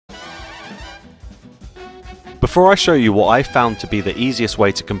Before I show you what I found to be the easiest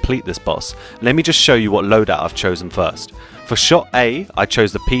way to complete this boss, let me just show you what loadout I've chosen first. For shot A, I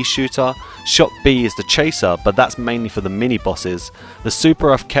chose the pea shooter, shot B is the chaser, but that's mainly for the mini bosses, the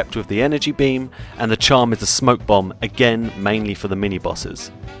super I've kept with the energy beam, and the charm is the smoke bomb, again mainly for the mini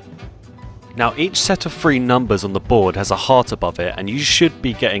bosses. Now each set of 3 numbers on the board has a heart above it and you should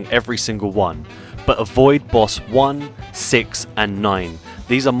be getting every single one, but avoid boss 1, 6 and 9.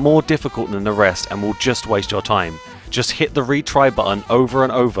 These are more difficult than the rest and will just waste your time. Just hit the retry button over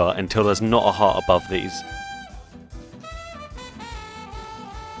and over until there's not a heart above these.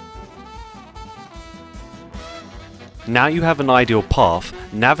 Now you have an ideal path,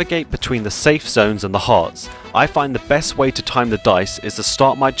 navigate between the safe zones and the hearts. I find the best way to time the dice is to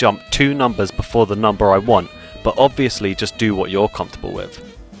start my jump 2 numbers before the number I want, but obviously just do what you're comfortable with.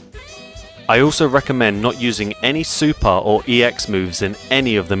 I also recommend not using any super or EX moves in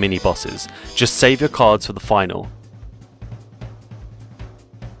any of the mini bosses, just save your cards for the final.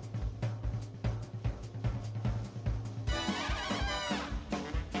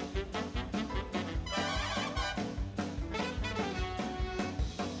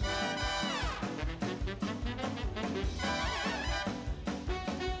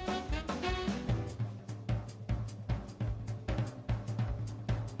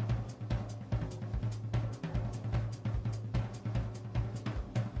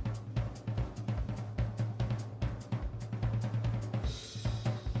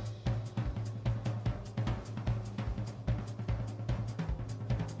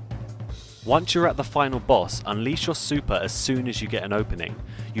 Once you're at the final boss, unleash your super as soon as you get an opening.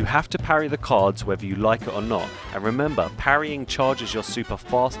 You have to parry the cards whether you like it or not, and remember, parrying charges your super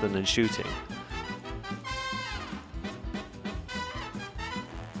faster than shooting.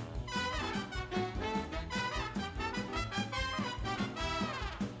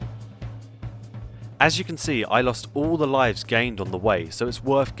 As you can see, I lost all the lives gained on the way, so it's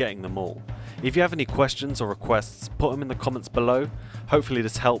worth getting them all. If you have any questions or requests, put them in the comments below. Hopefully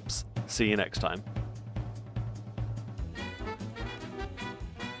this helps. See you next time.